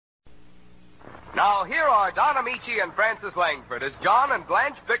Now, here are Don Amici and Francis Langford as John and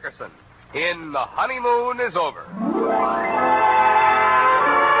Blanche Bickerson in The Honeymoon is Over.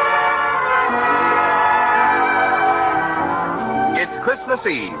 It's Christmas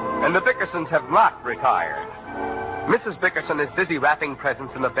Eve, and the Bickersons have not retired. Mrs. Bickerson is busy wrapping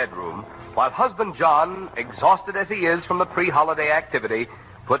presents in the bedroom, while husband John, exhausted as he is from the pre-holiday activity,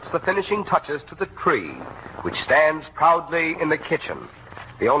 puts the finishing touches to the tree, which stands proudly in the kitchen,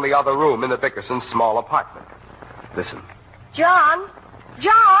 the only other room in the Bickersons' small apartment. Listen. John,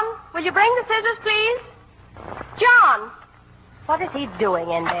 will you bring the scissors, please? John, what is he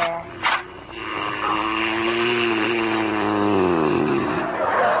doing in there?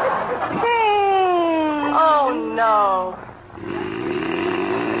 Oh, no.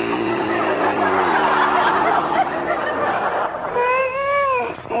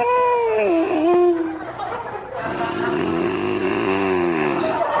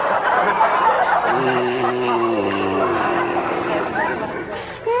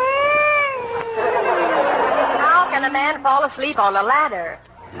 How can a man fall asleep on a ladder?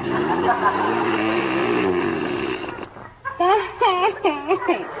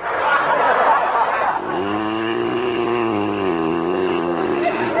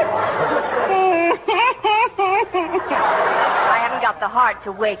 I haven't got the heart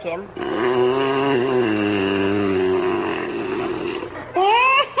to wake him.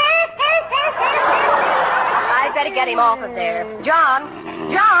 I'd better get him off of there. John!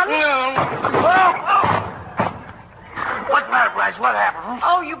 What's the matter, Blanche? What happened?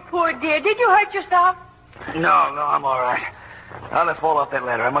 Oh, you poor dear. Did you hurt yourself? No, I'm all right. I'll let fall off that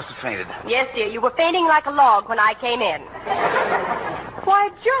ladder. I must have fainted. Yes, dear. You were fainting like a log when I came in. Why,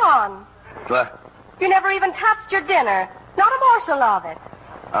 John, What? you never even touched your dinner. Not a morsel of it.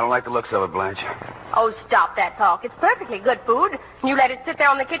 I don't like the looks of it, Blanche. Oh, stop that talk. It's perfectly good food. You let it sit there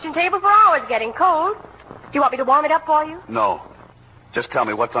on the kitchen table for hours getting cold. Do you want me to warm it up for you? No. Just tell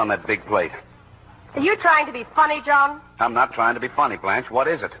me what's on that big plate. Are you trying to be funny, John? I'm not trying to be funny, Blanche. What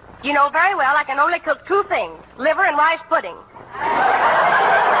is it? You know very well I can only cook two things, liver and rice pudding.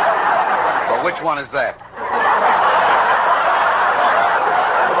 Well, which one is that?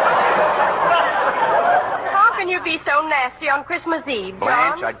 How can you be so nasty on Christmas Eve,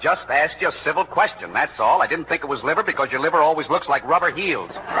 John? Blanche, I just asked you a civil question, that's all. I didn't think it was liver because your liver always looks like rubber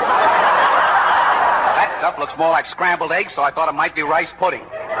heels. That stuff looks more like scrambled eggs, so I thought it might be rice pudding.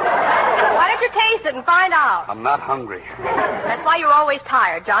 Why don't you taste it and find out? I'm not hungry. That's why you're always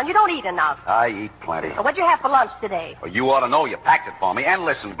tired, John. You don't eat enough. I eat plenty. What'd you have for lunch today? Well, you ought to know you packed it for me. And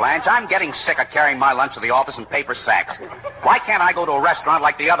listen, Blanche, I'm getting sick of carrying my lunch to the office in paper sacks. Why can't I go to a restaurant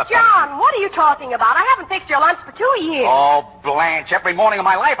like the other fellas? John, what are you talking about? I haven't fixed your lunch for 2 years. Oh, Blanche, every morning of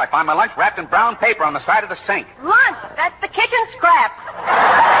my life I find my lunch wrapped in brown paper on the side of the sink. Lunch? That's the kitchen scraps.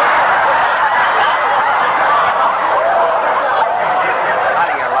 How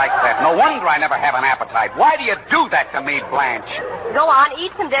do you like that? No wonder I never have an appetite. Why do you do that to me, Blanche? Go on,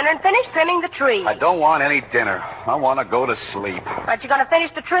 eat some dinner and finish trimming the tree. I don't want any dinner. I want to go to sleep. Aren't you going to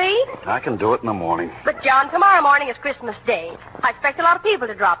finish the tree? I can do it in the morning. But, John, tomorrow morning is Christmas Day. I expect a lot of people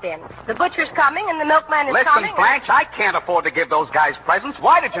to drop in. The butcher's coming and the milkman is coming. Listen, Blanche, I can't afford to give those guys presents.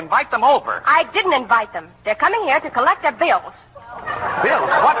 Why did you invite them over? I didn't invite them. They're coming here to collect their bills. Bills?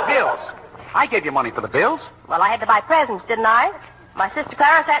 What bills? I gave you money for the bills. Well, I had to buy presents, didn't I? My sister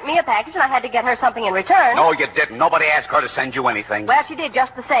Clara sent me a package, and I had to get her something in return. No, you didn't. Nobody asked her to send you anything. Well, she did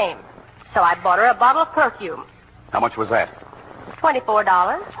just the same. So I bought her a bottle of perfume. How much was that? $24.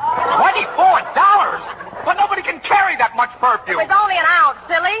 $24? But nobody can carry that much perfume. It's only an ounce,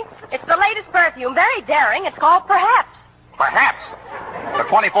 silly. It's the latest perfume. Very daring. It's called Perhaps. Perhaps. For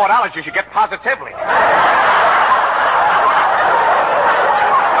 $24, you should get Positively.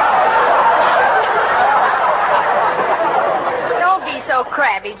 Don't be so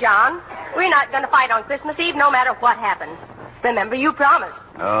crabby, John. We're not going to fight on Christmas Eve no matter what happens. Remember, you promised.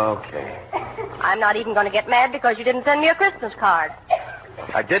 Okay. I'm not even going to get mad because you didn't send me a Christmas card.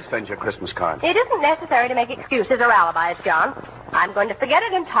 I did send you a Christmas card. It isn't necessary to make excuses or alibis, John. I'm going to forget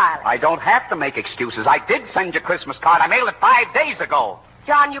it entirely. I don't have to make excuses. I did send you a Christmas card. I mailed it 5 days ago.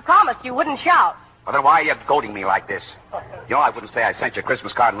 John, you promised you wouldn't shout. Well, then why are you goading me like this? You know, I wouldn't say I sent you a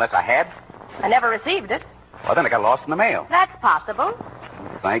Christmas card unless I had. I never received it. Well, then it got lost in the mail. That's possible.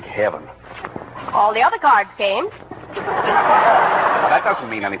 Thank heaven. All the other cards came. Well, that doesn't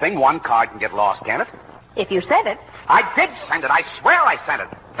mean anything. One card can get lost, can it? If you said it. I did send it. I swear I sent it.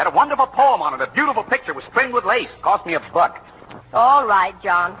 Had a wonderful poem on it. A beautiful picture was trimmed with lace. Cost me $1. All right,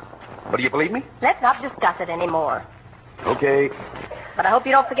 John. But do you believe me? Let's not discuss it anymore. Okay. But I hope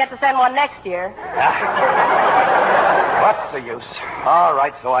you don't forget to send one next year. What's the use? All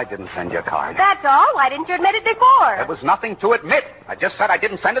right, so I didn't send you a card. That's all. Why didn't you admit it before? There was nothing to admit. I just said I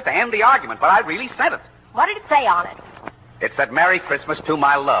didn't send it to end the argument, but I really sent it. What did it say on it? It said, Merry Christmas to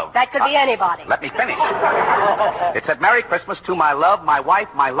my love. That could be anybody. Let me finish. It said, Merry Christmas to my love, my wife,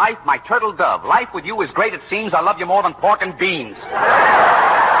 my life, my turtle dove. Life with you is great, it seems. I love you more than pork and beans.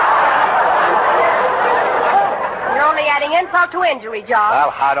 You're only adding insult to injury, John.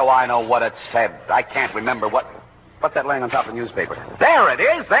 Well, how do I know what it said? I can't remember what... What's that laying on top of the newspaper? There it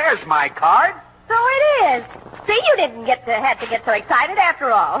is. There's my card. So it is. See, you didn't have to get so excited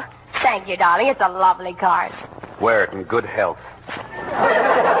after all. Thank you, darling. It's a lovely card. Wear it in good health.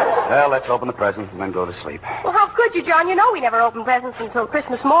 Well, let's open the presents and then go to sleep. Well, how could you, John? You know we never open presents until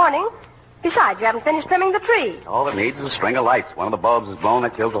Christmas morning. Besides, you haven't finished trimming the tree. All it needs is a string of lights. One of the bulbs is blown,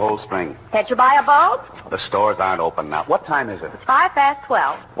 that kills the whole string. Can't you buy a bulb? The stores aren't open now. What time is it?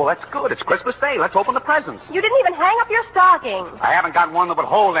 12:05. Well, that's good. It's Christmas Day. Let's open the presents. You didn't even hang up your stocking. I haven't got one that would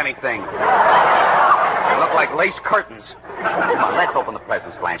hold anything. They look like lace curtains. Come on, let's open the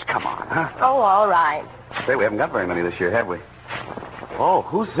presents, Blanche. Come on, huh? Oh, all right. Say, we haven't got very many this year, have we? Oh,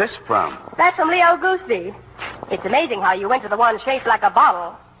 who's this from? That's from Leo Goosey. It's amazing how you went to the one shaped like a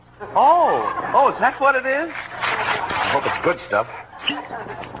bottle. Oh, is that what it is? I hope it's good stuff.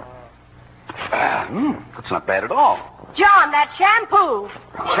 That's not bad at all. John, that shampoo.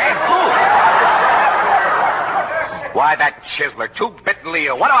 Shampoo? Why, that chiseler, 2-bit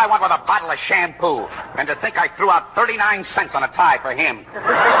Leo. What do I want with a bottle of shampoo? And to think I threw out 39 cents on a tie for him.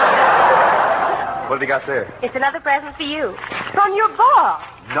 What have you got there? It's another present for you. From your boss.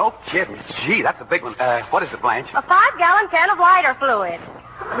 No kidding. Gee, that's a big one. What is it, Blanche? A 5-gallon can of lighter fluid.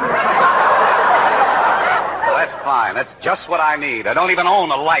 Well, that's fine. That's just what I need. I don't even own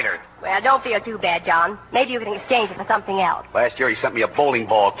a lighter. Well, don't feel too bad, John. Maybe you can exchange it for something else. Last year he sent me a bowling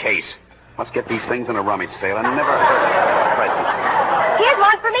ball case. Let's get these things in a rummage sale. I never heard of presents. Here's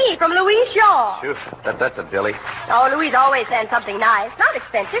one for me from Louise Shaw. Phew, that's a dilly. Oh, Louise always sends something nice. Not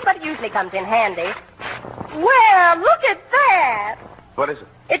expensive, but it usually comes in handy. Well, look at that. What is it?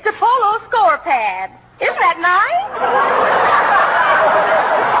 It's a polo score pad. Isn't that nice?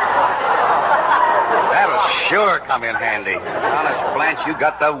 That'll sure come in handy. Honest, Blanche, you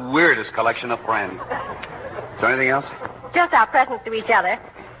got the weirdest collection of friends. Is there anything else? Just our presents to each other.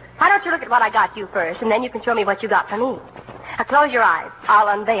 Why don't you look at what I got you first, and then you can show me what you got for me. Now, close your eyes. I'll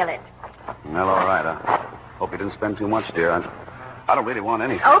unveil it. Well, all right. I hope you didn't spend too much, dear. I don't really want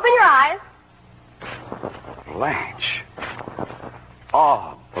anything. Open your eyes. Blanche.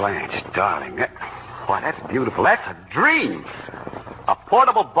 Oh, Blanche, darling. Why, that's beautiful. That's a dream. A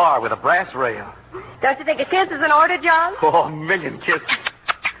portable bar with a brass rail. Don't you think a kiss is in order, John? Oh, a million kisses.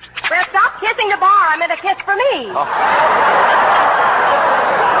 Well, stop kissing the bar. I meant a kiss for me. Oh.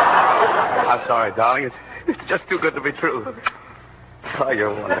 I'm sorry, darling. It's just too good to be true. Oh,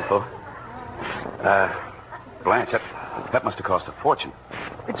 you're wonderful. Blanche, that must have cost a fortune.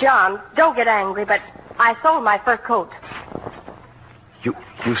 John, don't get angry, but I sold my fur coat.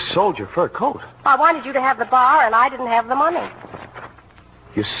 You sold your fur coat? I wanted you to have the bar, and I didn't have the money.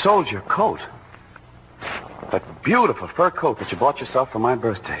 You sold your coat? That beautiful fur coat that you bought yourself for my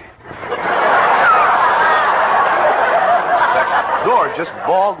birthday. That gorgeous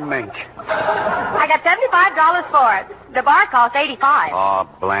bald mink. I got $75 for it. The bar cost $85. Oh,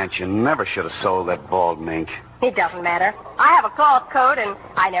 Blanche, you never should have sold that bald mink. It doesn't matter. I have a cloth coat, and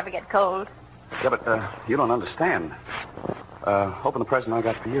I never get cold. Yeah, but you don't understand. Open the present I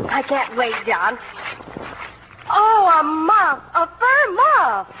got for you. I can't wait, John. Oh, a muff. A fur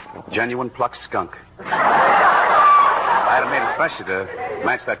muff. Genuine plucked skunk. I had it made especially to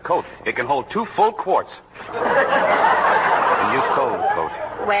match that coat. It can hold 2 full quarts. And you sold the coat.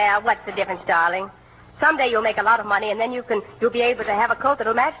 Well, what's the difference, darling? Someday you'll make a lot of money, and then you'll be able to have a coat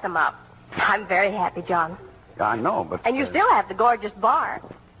that'll match them up. I'm very happy, John. I know, but... And you still have the gorgeous bar.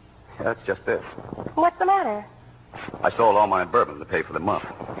 Yeah, that's just it. What's the matter? I sold all my bourbon to pay for the muff.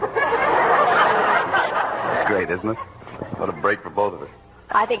 It's great, isn't it? What a break for both of us.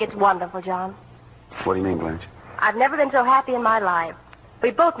 I think it's wonderful, John. What do you mean, Blanche? I've never been so happy in my life.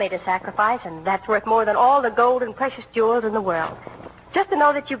 We both made a sacrifice, and that's worth more than all the gold and precious jewels in the world. Just to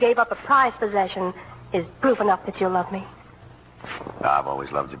know that you gave up a prized possession is proof enough that you love me. I've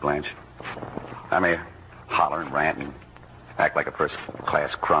always loved you, Blanche. I may holler and rant and act like a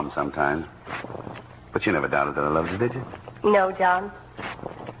first-class crumb sometimes. But you never doubted that I loved you, did you? No, John.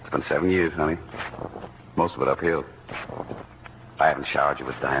 It's been 7 years, honey. Most of it uphill. I haven't showered you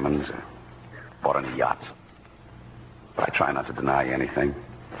with diamonds or bought any yachts. But I try not to deny you anything.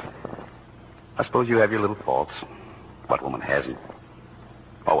 I suppose you have your little faults. What woman hasn't?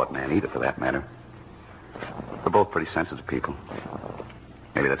 Or what man either, for that matter. We're both pretty sensitive people.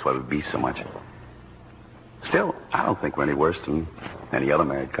 Maybe that's why we beef so much. Still, I don't think we're any worse than any other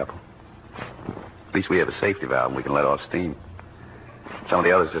married couple. At least we have a safety valve and we can let off steam. Some of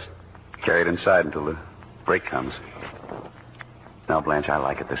the others just carry it inside until the break comes. Now, Blanche, I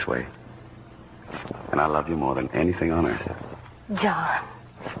like it this way. And I love you more than anything on earth. John.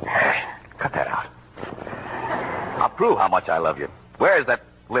 Cut that out. I'll prove how much I love you. Where's that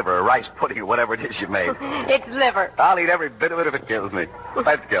liver or rice pudding or whatever it is you made? It's liver. I'll eat every bit of it if it kills me.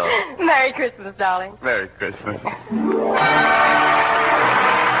 Let's go. Merry Christmas, darling. Merry Christmas.